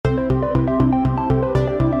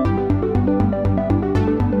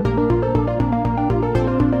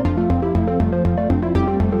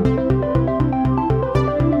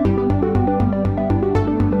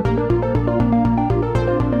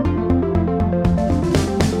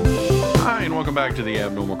welcome back to The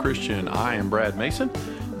Abnormal Christian. I am Brad Mason.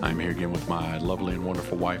 I'm here again with my lovely and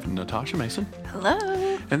wonderful wife, Natasha Mason.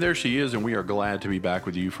 Hello. And there she is, and we are glad to be back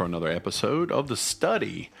with you for another episode of the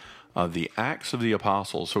study of the Acts of the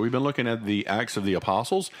Apostles. So we've been looking at the Acts of the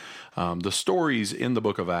Apostles, the stories in the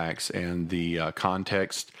book of Acts, and the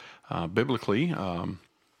context biblically,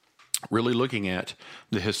 really looking at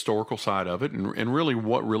the historical side of it and really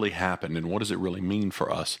what really happened and what does it really mean for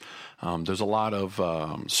us. There's a lot of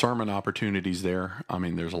sermon opportunities there. I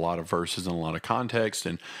mean, there's a lot of verses and a lot of context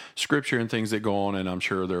and scripture and things that go on, and I'm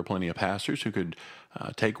sure there are plenty of pastors who could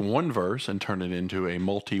take one verse and turn it into a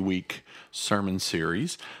multi-week sermon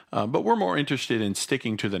series. But we're more interested in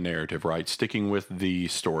sticking to the narrative, right? Sticking with the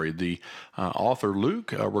story. The author,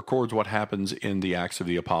 Luke, records what happens in the Acts of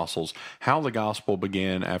the Apostles, how the gospel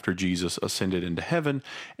began after Jesus ascended into heaven,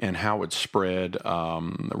 and how it spread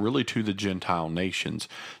really to the Gentile nations.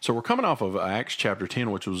 So we're coming off of Acts chapter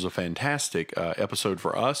 10, which was a fantastic episode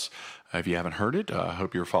for us. If you haven't heard it, I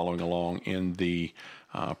hope you're following along in the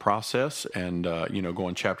process and,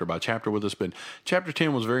 going chapter by chapter with us. But chapter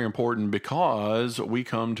 10 was very important because we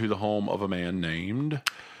come to the home of a man named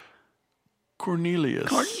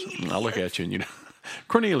Cornelius. I look at you and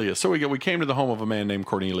Cornelius. So we came to the home of a man named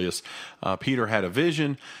Cornelius. Peter had a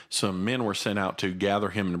vision. Some men were sent out to gather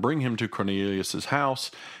him and bring him to Cornelius's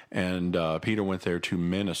house. And Peter went there to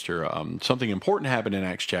minister. Something important happened in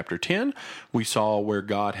Acts chapter 10. We saw where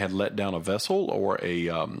God had let down a vessel or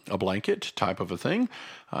a blanket type of a thing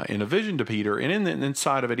in a vision to Peter. And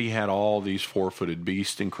inside of it, he had all these four-footed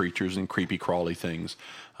beasts and creatures and creepy crawly things.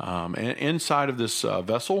 And inside of this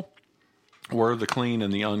vessel were the clean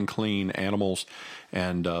and the unclean animals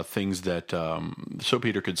and things that, so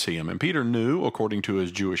Peter could see them. And Peter knew, according to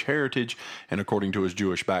his Jewish heritage and according to his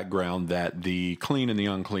Jewish background, that the clean and the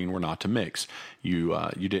unclean were not to mix. You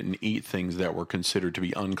didn't eat things that were considered to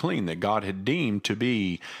be unclean, that God had deemed to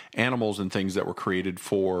be animals and things that were created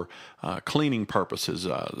for cleaning purposes,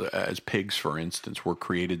 as pigs, for instance, were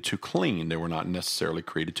created to clean. They were not necessarily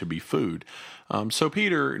created to be food. So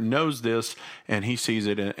Peter knows this, and he sees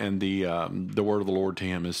it, and the word of the Lord to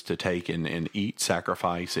him is to take and eat,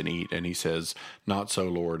 sacrifice and eat. And he says, "Not so,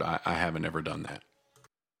 Lord, I haven't ever done that."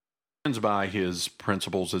 By his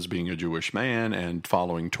principles as being a Jewish man and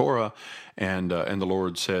following Torah, and the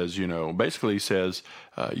Lord says, basically says,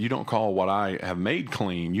 you don't call what I have made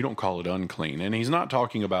clean, you don't call it unclean. And he's not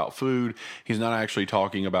talking about food. He's not actually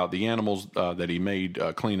talking about the animals that he made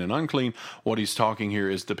clean and unclean. What he's talking here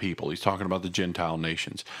is the people. He's talking about the Gentile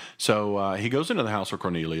nations. So he goes into the house of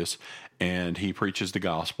Cornelius, and he preaches the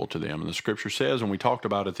gospel to them. And the scripture says, and we talked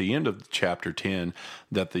about at the end of chapter 10,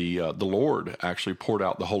 that the Lord actually poured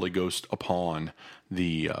out the Holy Ghost upon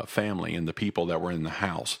the family and the people that were in the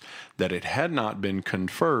house, that it had not been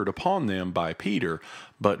conferred upon them by Peter,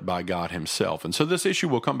 but by God himself. And so this issue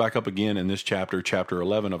will come back up again in this chapter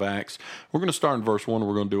 11 of Acts. We're going to start in verse 1.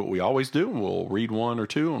 We're going to do what we always do. We'll read 1 or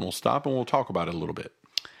 2, and we'll stop, and we'll talk about it a little bit.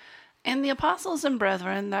 And the apostles and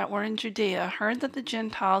brethren that were in Judea heard that the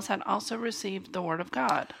Gentiles had also received the word of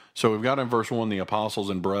God. So we've got in verse 1 the apostles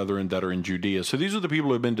and brethren that are in Judea. So these are the people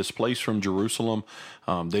who have been displaced from Jerusalem.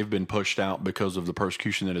 They've been pushed out because of the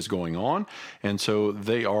persecution that is going on. And so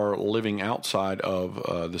they are living outside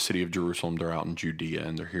of the city of Jerusalem. They're out in Judea,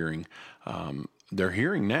 and they're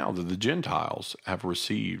hearing now that the Gentiles have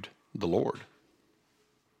received the Lord.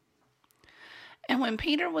 And when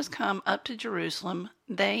Peter was come up to Jerusalem,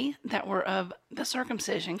 they that were of the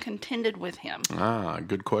circumcision contended with him.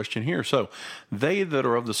 Good question here. So, they that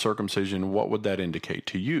are of the circumcision, what would that indicate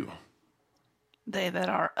to you? They that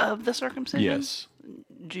are of the circumcision? Yes.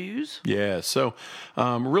 Jews? Yeah, so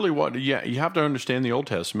really you have to understand the Old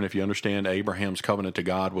Testament. If you understand Abraham's covenant to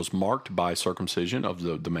God was marked by circumcision of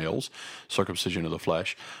the males, circumcision of the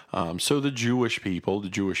flesh. So the Jewish people, the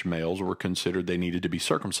Jewish males were considered they needed to be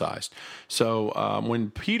circumcised. So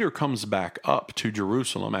when Peter comes back up to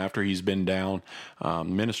Jerusalem after he's been down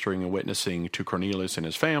ministering and witnessing to Cornelius and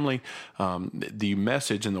his family, the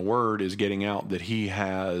message and the word is getting out that he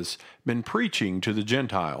has been preaching to the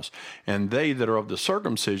Gentiles. And they that are of the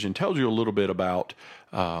circumcision tells you a little bit about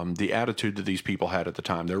the attitude that these people had at the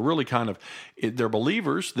time. They're really they're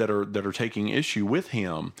believers that are taking issue with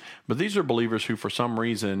him, but these are believers who for some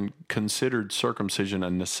reason considered circumcision a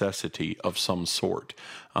necessity of some sort.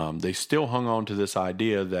 They still hung on to this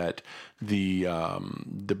idea that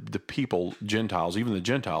the people, Gentiles, even the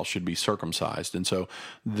Gentiles, should be circumcised. And so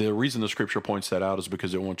the reason the scripture points that out is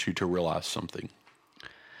because it wants you to realize something.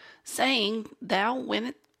 Saying, thou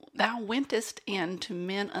Thou wentest in to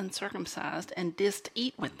men uncircumcised, and didst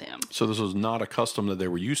eat with them. So this was not a custom that they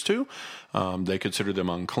were used to. They considered them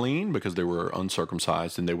unclean because they were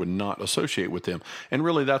uncircumcised, and they would not associate with them. And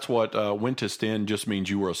really, that's what wentest in just means.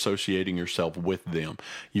 You were associating yourself with them.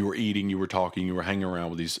 You were eating, you were talking, you were hanging around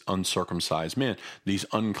with these uncircumcised men, these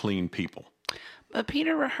unclean people. But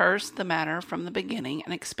Peter rehearsed the matter from the beginning,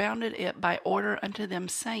 and expounded it by order unto them,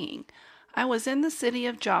 saying, I was in the city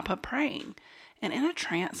of Joppa praying, and in a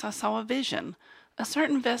trance I saw a vision. A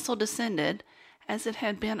certain vessel descended, as it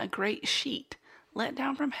had been a great sheet, let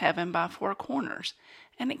down from heaven by four corners,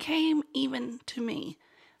 and it came even to me,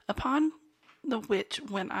 upon the which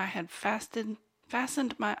when I had fastened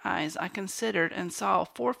my eyes, I considered and saw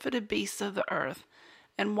 4-footed beasts of the earth,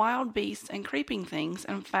 and wild beasts and creeping things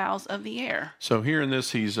and fowls of the air. So here in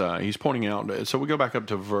this, he's pointing out. So we go back up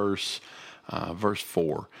to verse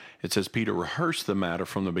 4. It says Peter rehearsed the matter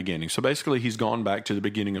from the beginning. So basically, he's gone back to the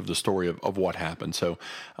beginning of the story of what happened. So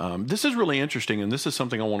this is really interesting, and this is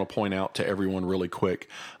something I want to point out to everyone really quick,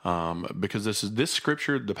 because this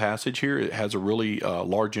scripture, the passage here, it has a really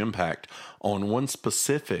large impact on one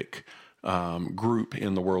specific group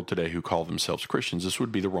in the world today who call themselves Christians. This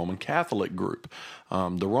would be the Roman Catholic group.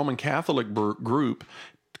 The Roman Catholic group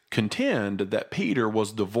contend that Peter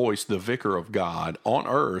was the voice, the vicar of God on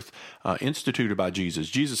earth, instituted by Jesus.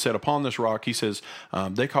 Jesus said, upon this rock, he says,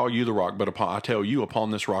 they call you the rock, but I tell you,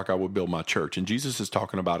 upon this rock I will build my church. And Jesus is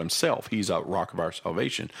talking about himself. He's a rock of our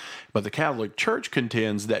salvation. But the Catholic Church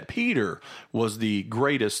contends that Peter was the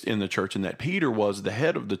greatest in the church, and that Peter was the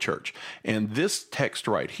head of the church. And this text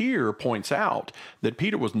right here points out that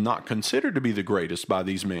Peter was not considered to be the greatest by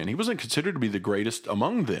these men. He wasn't considered to be the greatest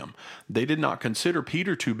among them. They did not consider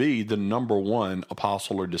Peter to be the number one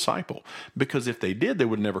apostle or disciple, because if they did, they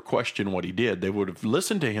would never question what he did. They would have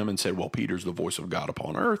listened to him and said, well, Peter's the voice of God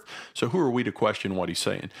upon earth, so who are we to question what he's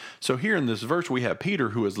saying? So here in this verse, we have Peter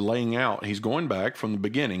who is laying out, he's going back from the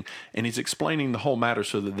beginning, and he's explaining the whole matter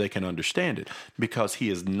so that they can understand it, because he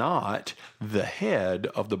is not the head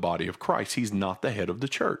of the body of Christ. He's not the head of the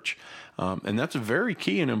church. And that's very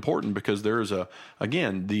key and important, because there is the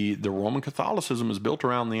Roman Catholicism is built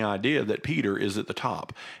around the idea that Peter is at the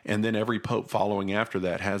top, and then every pope following after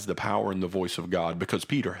that has the power and the voice of God because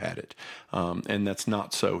Peter had it. And that's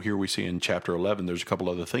not so. Here we see in chapter 11, there's a couple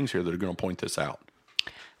other things here that are going to point this out.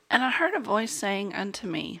 And I heard a voice saying unto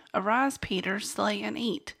me, Arise, Peter, slay and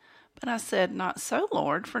eat. But I said, Not so,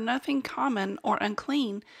 Lord, for nothing common or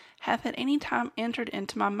unclean hath at any time entered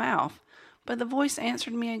into my mouth. But the voice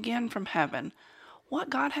answered me again from heaven, What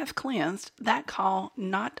God hath cleansed, that call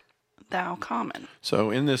not thou common. So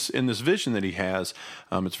in this vision that he has,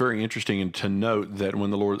 it's very interesting to note that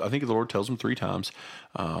when I think the Lord tells him 3 times,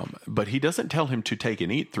 but he doesn't tell him to take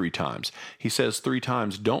and eat 3 times. He says 3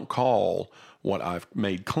 times, don't call what I've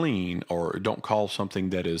made clean, or don't call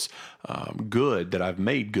something that is good, that I've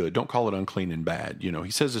made good. Don't call it unclean and bad.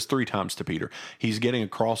 He says this 3 times to Peter. He's getting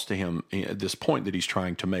across to him this point that he's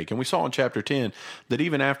trying to make. And we saw in chapter 10 that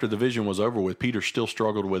even after the vision was over with, Peter still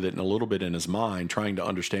struggled with it and a little bit in his mind, trying to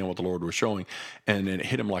understand what the Lord was showing. And then it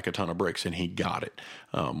hit him like a ton of bricks, and he got it.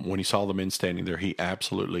 When he saw the men standing there, he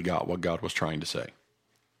absolutely got what God was trying to say.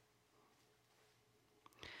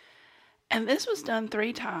 And this was done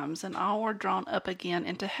 3 times, and all were drawn up again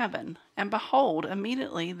into heaven. And behold,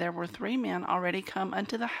 immediately there were 3 men already come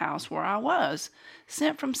unto the house where I was,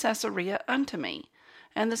 sent from Caesarea unto me.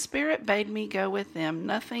 And the Spirit bade me go with them,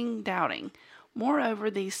 nothing doubting. Moreover,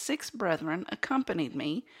 these 6 brethren accompanied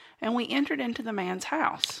me, and we entered into the man's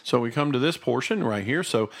house. So we come to this portion right here.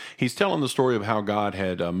 So he's telling the story of how God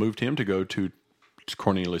had moved him to go to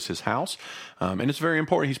Cornelius' house. And it's very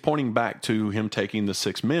important. He's pointing back to him taking the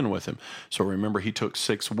 6 men with him. So remember, he took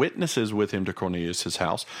 6 witnesses with him to Cornelius'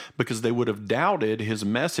 house because they would have doubted his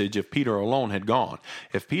message if Peter alone had gone.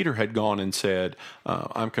 If Peter had gone and said,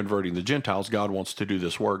 I'm converting the Gentiles, God wants to do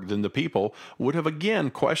this work, then the people would have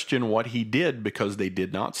again questioned what he did because they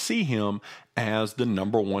did not see him as the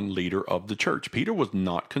number one leader of the church. Peter was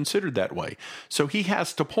not considered that way. So he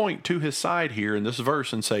has to point to his side here in this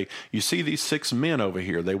verse and say, you see these 6 men over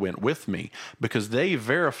here, they went with me, because they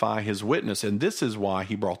verify his witness, and this is why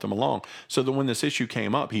he brought them along. So that when this issue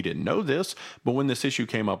came up, he didn't know this, but when this issue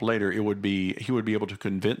came up later, he would be able to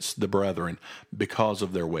convince the brethren because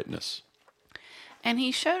of their witness. And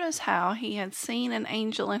he showed us how he had seen an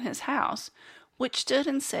angel in his house, which stood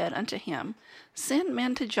and said unto him, Send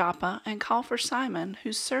men to Joppa, and call for Simon,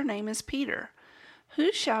 whose surname is Peter,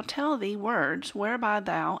 who shall tell thee words whereby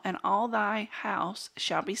thou and all thy house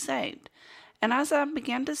shall be saved. And as I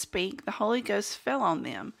began to speak, the Holy Ghost fell on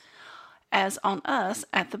them. as on us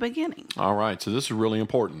at the beginning. All right, so this is really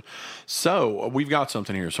important. So we've got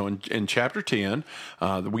something here. So in chapter 10,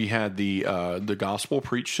 we had the gospel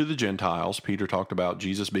preached to the Gentiles. Peter talked about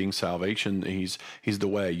Jesus being salvation. He's the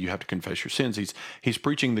way. You have to confess your sins. He's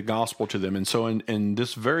preaching the gospel to them. And so in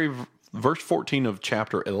this very verse 14 of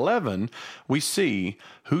chapter 11, we see,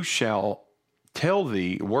 who shall tell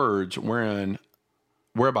thee words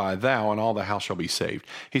whereby thou and all the house shall be saved.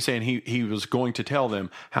 He's saying he was going to tell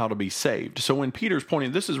them how to be saved. So when Peter's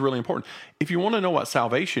pointing, this is really important. If you want to know what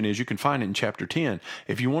salvation is, you can find it in chapter 10.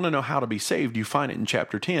 If you want to know how to be saved, you find it in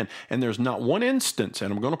chapter 10. And there's not one instance,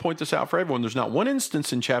 and I'm going to point this out for everyone, there's not one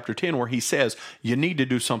instance in chapter 10 where he says, you need to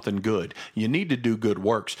do something good. You need to do good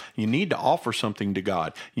works. You need to offer something to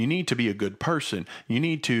God. You need to be a good person. You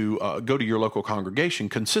need to go to your local congregation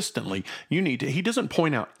consistently. He doesn't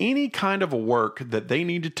point out any kind of a work that they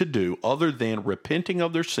needed to do other than repenting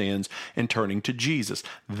of their sins and turning to Jesus.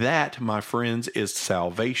 That, my friends, is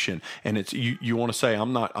salvation. And it's you want to say,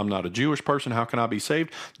 I'm not a Jewish person, how can I be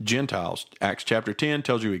saved? Gentiles. Acts chapter 10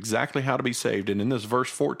 tells you exactly how to be saved. And in this verse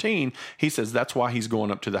 14, he says that's why he's going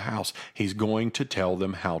up to the house. He's going to tell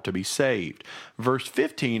them how to be saved. Verse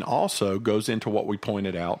 15 also goes into what we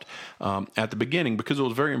pointed out at the beginning, because it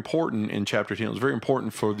was very important in chapter 10. It was very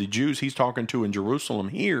important for the Jews he's talking to in Jerusalem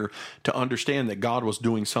here to understand that God was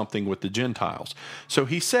doing something with the Gentiles. So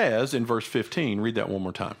he says in verse 15, read that one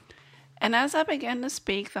more time. And as I began to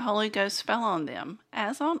speak, the Holy Ghost fell on them,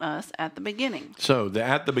 as on us at the beginning. So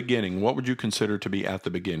at the beginning, what would you consider to be at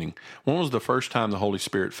the beginning? When was the first time the Holy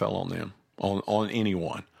Spirit fell on them, on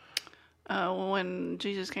anyone? When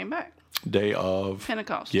Jesus came back. Day of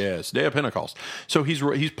Pentecost. Yes, day of Pentecost. So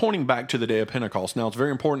he's pointing back to the day of Pentecost. Now, it's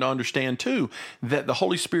very important to understand, too, that the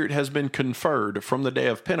Holy Spirit has been conferred from the day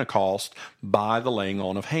of Pentecost by the laying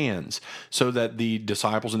on of hands, so that the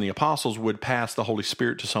disciples and the apostles would pass the Holy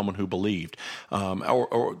Spirit to someone who believed.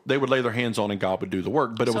 Or they would lay their hands on and God would do the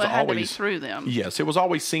work. But it was had always to be through them. Yes, it was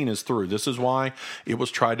always seen as through. This is why it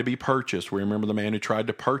was tried to be purchased. We remember the man who tried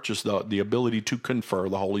to purchase the ability to confer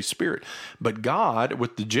the Holy Spirit. But God,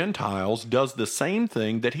 with the Gentiles, does the same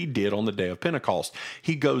thing that he did on the day of Pentecost.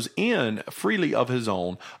 He goes in freely of his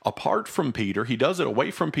own, apart from Peter. He does it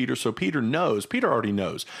away from Peter, so Peter already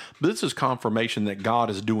knows. But this is confirmation that God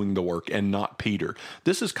is doing the work and not Peter.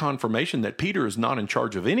 This is confirmation that Peter is not in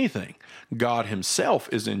charge of anything. God himself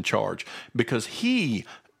is in charge, because he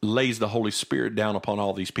lays the Holy Spirit down upon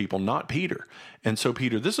all these people, not Peter. And so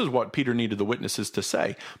this is what Peter needed the witnesses to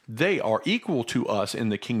say. They are equal to us in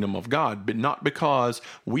the kingdom of God, but not because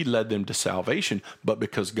we led them to salvation, but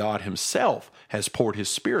because God himself has poured his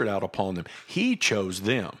Spirit out upon them. He chose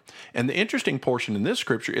them. And the interesting portion in this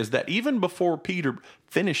scripture is that even before Peter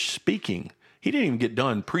finished speaking, he didn't even get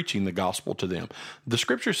done preaching the gospel to them. The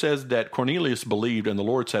scripture says that Cornelius believed, and the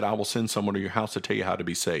Lord said, I will send someone to your house to tell you how to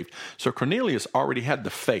be saved. So Cornelius already had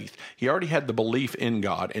the faith. He already had the belief in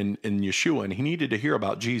God and in Yeshua, and he needed to hear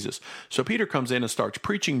about Jesus. So Peter comes in and starts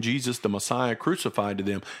preaching Jesus, the Messiah, crucified to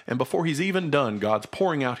them. And before he's even done, God's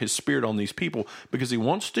pouring out his Spirit on these people, because he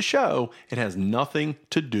wants to show it has nothing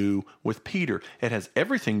to do with Peter. It has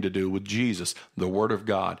everything to do with Jesus, the Word of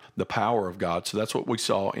God, the power of God. So that's what we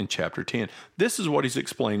saw in chapter 10. This is what he's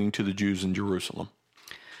explaining to the Jews in Jerusalem.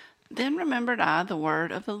 Then remembered I the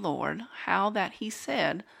word of the Lord, how that he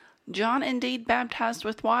said, John indeed baptized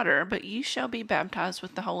with water, but ye shall be baptized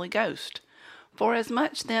with the Holy Ghost. For as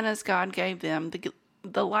much then as God gave them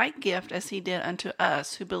the like gift as he did unto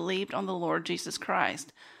us who believed on the Lord Jesus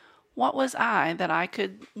Christ, what was I that I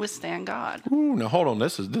could withstand God? Ooh, now hold on.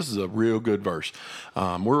 This is a real good verse.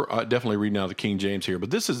 We're definitely reading out of the King James here, but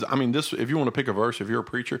this, if you want to pick a verse, if you're a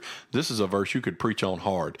preacher, this is a verse you could preach on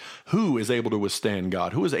hard. Who is able to withstand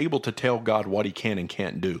God? Who is able to tell God what he can and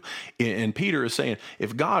can't do? And Peter is saying,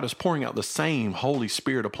 if God is pouring out the same Holy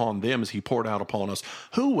Spirit upon them as he poured out upon us,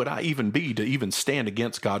 who would I even be to even stand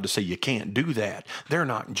against God to say you can't do that? They're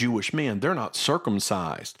not Jewish men. They're not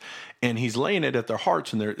circumcised. And he's laying it at their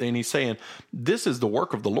hearts, and he's saying, this is the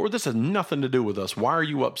work of the Lord. This has nothing to do with us. Why are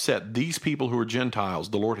you upset? These people who are Gentiles,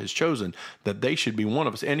 the Lord has chosen that they should be one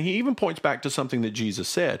of us. And he even points back to something that Jesus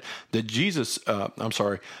said, Jesus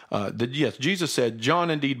said, John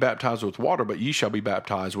indeed baptized with water, but ye shall be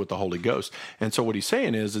baptized with the Holy Ghost. And so what he's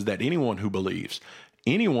saying is that anyone who believes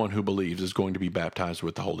is going to be baptized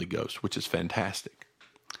with the Holy Ghost, which is fantastic.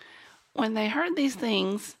 When they heard these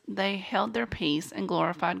things, they held their peace and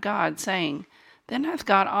glorified God, saying, Then hath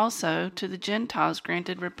God also to the Gentiles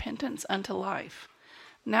granted repentance unto life.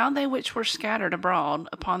 Now they which were scattered abroad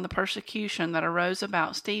upon the persecution that arose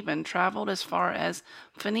about Stephen traveled as far as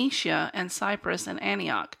Phoenicia and Cyprus and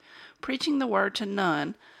Antioch, preaching the word to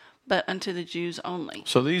none, but unto the Jews only.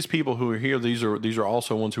 So these people who are here, these are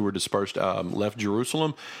also ones who were dispersed, left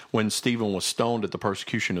Jerusalem when Stephen was stoned at the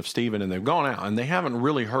persecution of Stephen, and they've gone out, and they haven't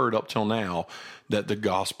really heard up till now that the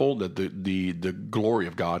gospel, that the glory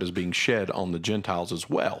of God is being shed on the Gentiles as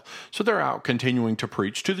well. So they're out continuing to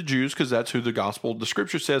preach to the Jews, because that's who the gospel, the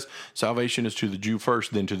scripture says, salvation is to the Jew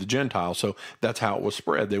first, then to the Gentile. So that's how it was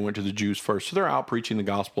spread. They went to the Jews first. So they're out preaching the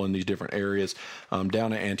gospel in these different areas,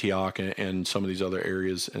 down at Antioch and some of these other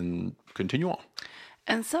areas, and continue on.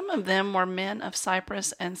 And some of them were men of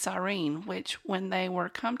Cyprus and Cyrene, which, when they were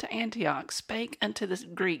come to Antioch, spake unto the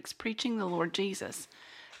Greeks, preaching the Lord Jesus.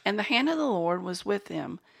 And the hand of the Lord was with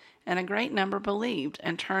them, and a great number believed,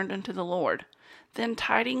 and turned unto the Lord. Then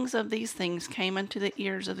tidings of these things came unto the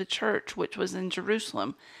ears of the church which was in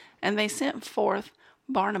Jerusalem, and they sent forth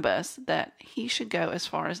Barnabas, that he should go as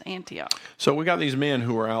far as Antioch. So we got these men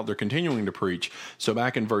who are out there continuing to preach. So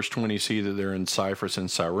back in verse 20, you see that they're in Cyprus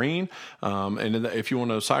and Cyrene. And if you want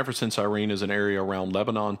to know, Cyprus and Cyrene is an area around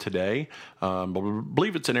Lebanon today. But we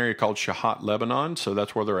believe it's an area called Shahat, Lebanon. So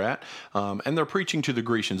that's where they're at. And they're preaching to the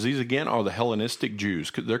Grecians. These, again, are the Hellenistic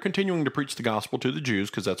Jews. They're continuing to preach the gospel to the Jews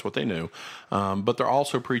because that's what they knew. But they're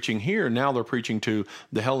also preaching here. Now they're preaching to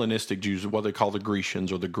the Hellenistic Jews, what they call the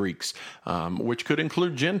Grecians or the Greeks, which could include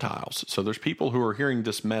Gentiles. So there's people who are hearing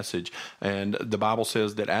this message, and the Bible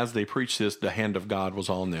says that as they preach this, the hand of God was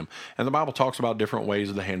on them. And the Bible talks about different ways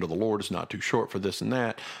of the hand of the Lord. It's not too short for this and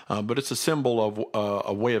that, but it's a symbol of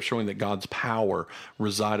a way of showing that God's power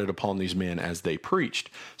resided upon these men as they preached.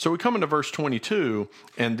 So we come into verse 22,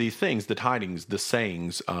 and the things, the tidings, the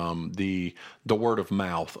sayings, the word of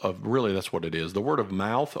mouth of, really that's what it is. The word of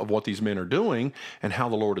mouth of what these men are doing and how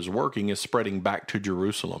the Lord is working is spreading back to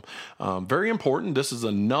Jerusalem. Very important. This is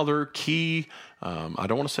another key, I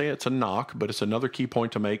don't want to say it's a knock, but it's another key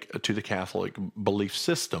point to make to the Catholic belief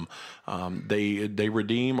system. They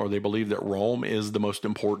redeem, or they believe that Rome is the most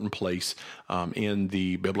important place in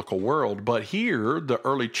the biblical world. But here, the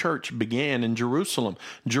early church began in Jerusalem.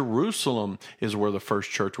 Jerusalem is where the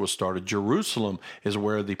first church was started. Jerusalem is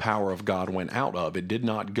where the power of God went out of. It did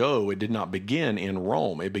not begin in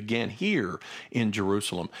Rome. It began here in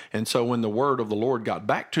Jerusalem. And so when the word of the Lord got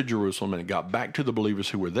back to Jerusalem and it got back to the believers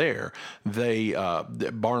who were there,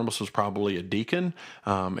 Barnabas was probably a deacon,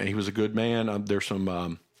 and he was a good man. There's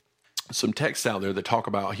some texts out there that talk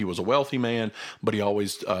about he was a wealthy man, but he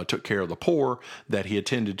always took care of the poor, that he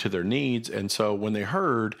attended to their needs. And so when they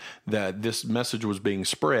heard that this message was being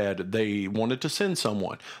spread, they wanted to send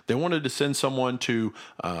someone. They wanted to send someone to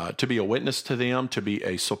be a witness to them, to be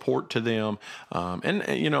a support to them.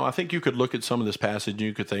 And I think you could look at some of this passage and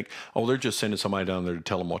you could think, oh, they're just sending somebody down there to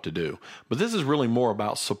tell them what to do. But this is really more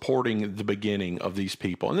about supporting the beginning of these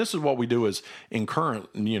people. And this is what we do is in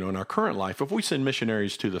our current life. If we send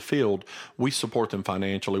missionaries to the field, we support them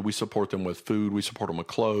financially, we support them with food, we support them with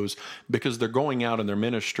clothes, because they're going out and they're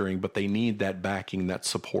ministering, but they need that backing, that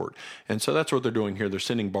support. And so that's what they're doing here. They're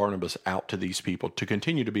sending Barnabas out to these people to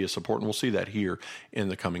continue to be a support, and we'll see that here in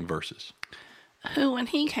the coming verses. Who, when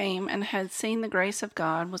he came and had seen the grace of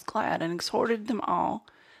God, was glad, and exhorted them all,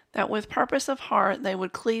 that with purpose of heart they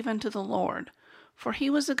would cleave unto the Lord. For he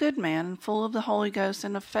was a good man, and full of the Holy Ghost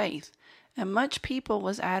and of faith, and much people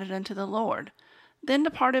was added unto the Lord. Then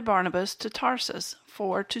departed Barnabas to Tarsus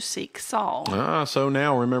for to seek Saul. So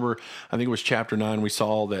now remember, I think it was chapter 9, we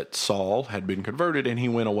saw that Saul had been converted and he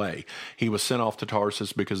went away. He was sent off to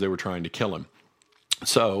Tarsus because they were trying to kill him.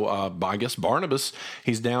 So I guess Barnabas,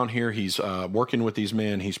 he's down here, he's working with these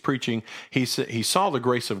men, he's preaching, he saw the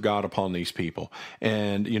grace of God upon these people,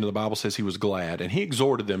 and the Bible says he was glad, and he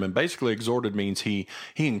exhorted them, and basically exhorted means he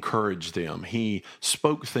encouraged them, he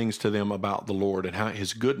spoke things to them about the Lord and how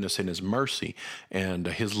his goodness and his mercy and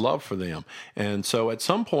his love for them. And so at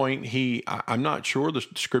some point I'm not sure, the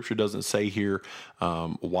scripture doesn't say here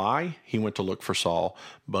why he went to look for Saul,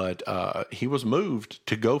 but he was moved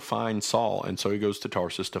to go find Saul, and so he goes to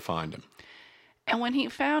Tarsus to find him. And when he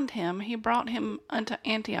found him, he brought him unto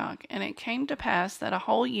Antioch. And it came to pass that a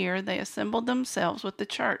whole year they assembled themselves with the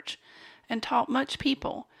church, and taught much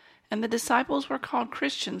people. And the disciples were called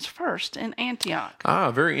Christians first in Antioch.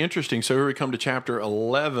 Very interesting. So here we come to chapter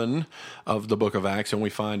 11 of the book of Acts, and we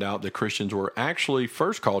find out that Christians were actually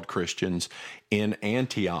first called Christians in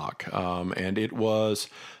Antioch. And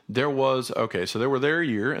they were there a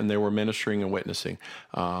year, and they were ministering and witnessing.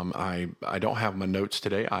 I don't have my notes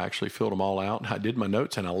today. I actually filled them all out. I did my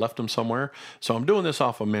notes, and I left them somewhere. So I'm doing this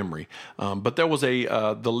off of memory. But there was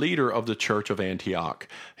the leader of the church of Antioch.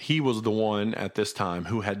 He was the one at this time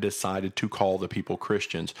who had decided to call the people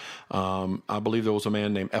Christians. I believe there was a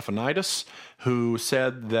man named Ephanitus who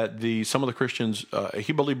said that some of the Christians,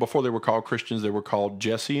 he believed before they were called Christians, they were called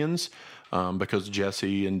Jesseans. Because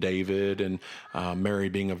Jesse and David and Mary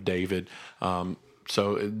being of David.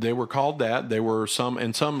 So they were called that. They were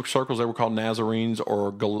in some circles, they were called Nazarenes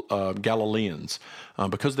or Galileans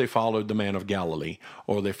because they followed the man of Galilee,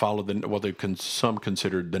 or they followed some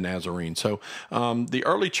considered the Nazarene. So the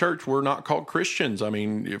early church were not called Christians. I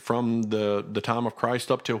mean, from the time of Christ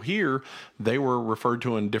up till here, they were referred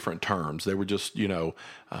to in different terms. They were just,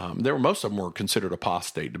 most of them were considered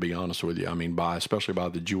apostate, to be honest with you. I mean, especially by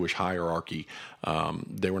the Jewish hierarchy,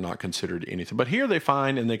 they were not considered anything. But here they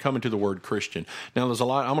come into the word Christian. Now, there's a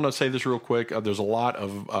lot, I'm going to say this real quick. There's a lot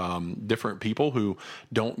of different people who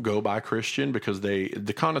don't go by Christian because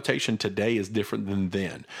the connotation today is different than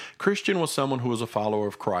then. Christian was someone who was a follower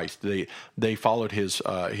of Christ. They followed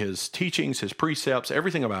his teachings, his precepts,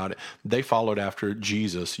 everything about it. They followed after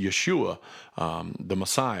Jesus, Yeshua, the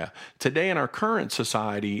Messiah. Today in our current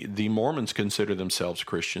society, the Mormons consider themselves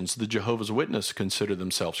Christians. The Jehovah's Witnesses consider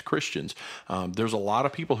themselves Christians. There's a lot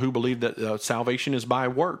of people who believe that salvation is by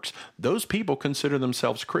works. Those people consider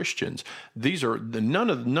themselves Christians. None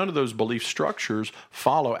of those belief structures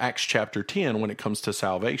follow Acts chapter 10 when it comes to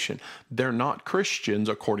salvation. They're not Christians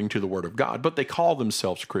according to the Word of God, but they call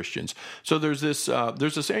themselves Christians. So there's this,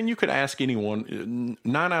 and you could ask anyone,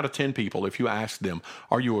 9 out of 10 people, if you ask them,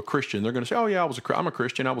 "Are you a Christian?" They're going to say, "Oh yeah, I'm a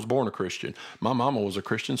Christian. I was born a Christian. My mama was a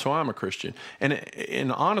Christian, so I'm a Christian."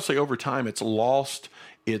 And honestly, over time, it's lost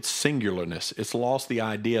its singularness. It's lost the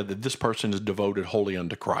idea that this person is devoted wholly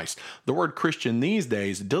unto Christ. The word Christian these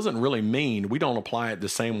days doesn't really mean, we don't apply it the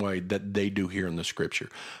same way that they do here in the Scripture.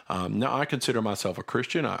 Now, I consider myself a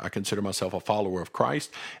Christian. I consider myself a follower of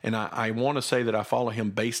Christ, and I want to say that I follow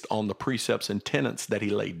him based on the precepts and tenets that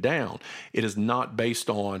he laid down. It is not based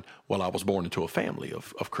on, well, I was born into a family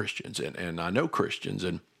of Christians, and I know Christians,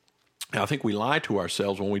 and I think we lie to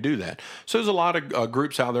ourselves when we do that. So there's a lot of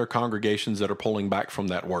groups out there, congregations that are pulling back from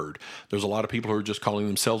that word. There's a lot of people who are just calling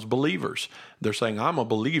themselves believers. They're saying, "I'm a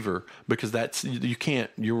believer," because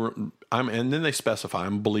and then they specify,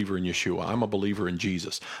 "I'm a believer in Yeshua. I'm a believer in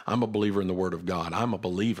Jesus. I'm a believer in the Word of God. I'm a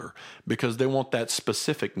believer," because they want that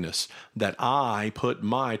specificness that I put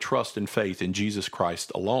my trust and faith in Jesus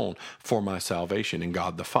Christ alone for my salvation in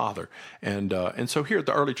God the Father. And so here at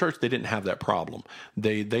the early church, they didn't have that problem.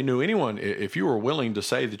 They knew anyone, if you were willing to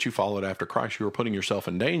say that you followed after Christ, you were putting yourself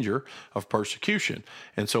in danger of persecution.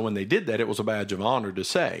 And so when they did that, it was a badge of honor to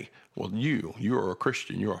say, "Well, you are a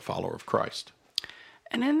Christian. You're a follower of Christ."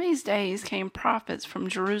 And in these days came prophets from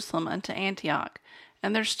Jerusalem unto Antioch,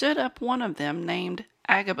 and there stood up one of them named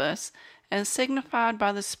Agabus, and signified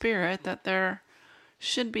by the Spirit that there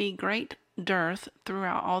should be great dearth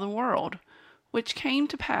throughout all the world, which came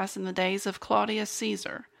to pass in the days of Claudius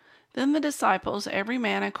Caesar. Then the disciples, every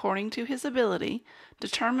man according to his ability,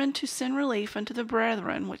 determined to send relief unto the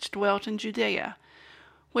brethren which dwelt in Judea,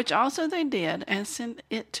 which also they did, and sent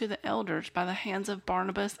it to the elders by the hands of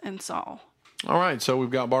Barnabas and Saul. All right, so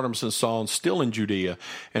we've got Barnabas and Saul still in Judea,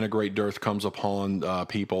 and a great dearth comes upon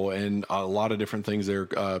people, and a lot of different things there.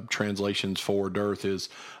 Translations for dearth is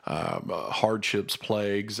hardships,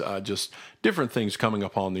 plagues, just different things coming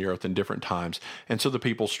upon the earth in different times. And so the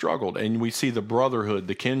people struggled, and we see the brotherhood,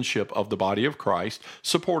 the kinship of the body of Christ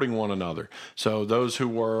supporting one another. So those who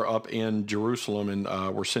were up in Jerusalem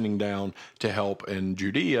and were sending down to help in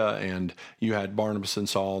Judea, and you had Barnabas and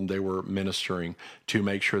Saul, and they were ministering to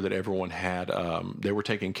make sure that everyone had, they were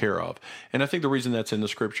taken care of. And I think the reason that's in the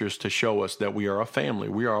Scriptures is to show us that we are a family,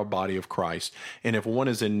 we are a body of Christ, and if one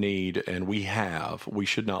is in need, and we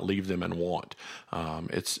should not leave them in want.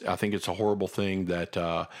 I think it's a horrible thing that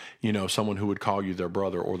someone who would call you their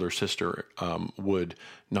brother or their sister would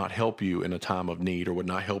not help you in a time of need, or would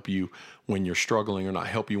not help you when you're struggling, or not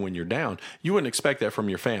help you when you're down. You wouldn't expect that from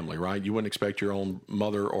your family, right? You wouldn't expect your own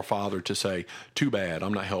mother or father to say, "Too bad,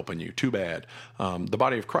 I'm not helping you, too bad." The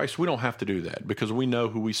body of Christ, we don't have to do that, because we know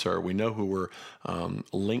who we serve, we know who we're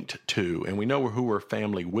linked to, and we know who we're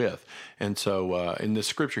family with. And so in this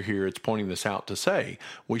scripture here, it's pointing this out to say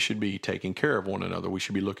we should be taking care of one another. We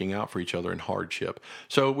should be looking out for each other in hardship.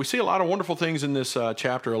 So we see a lot of wonderful things in this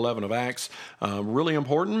chapter 11 of Acts, really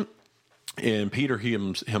important. And Peter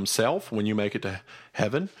himself, when you make it to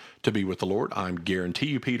heaven to be with the Lord, I guarantee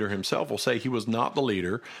you Peter himself will say he was not the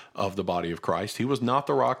leader of the body of Christ. He was not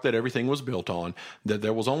the rock that everything was built on, that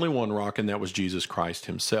there was only one rock, and that was Jesus Christ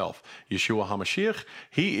himself. Yeshua HaMashiach,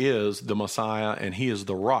 he is the Messiah, and he is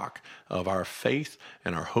the rock of our faith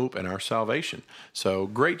and our hope and our salvation. So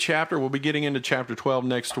great chapter. We'll be getting into chapter 12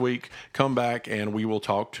 next week. Come back and we will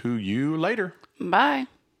talk to you later. Bye.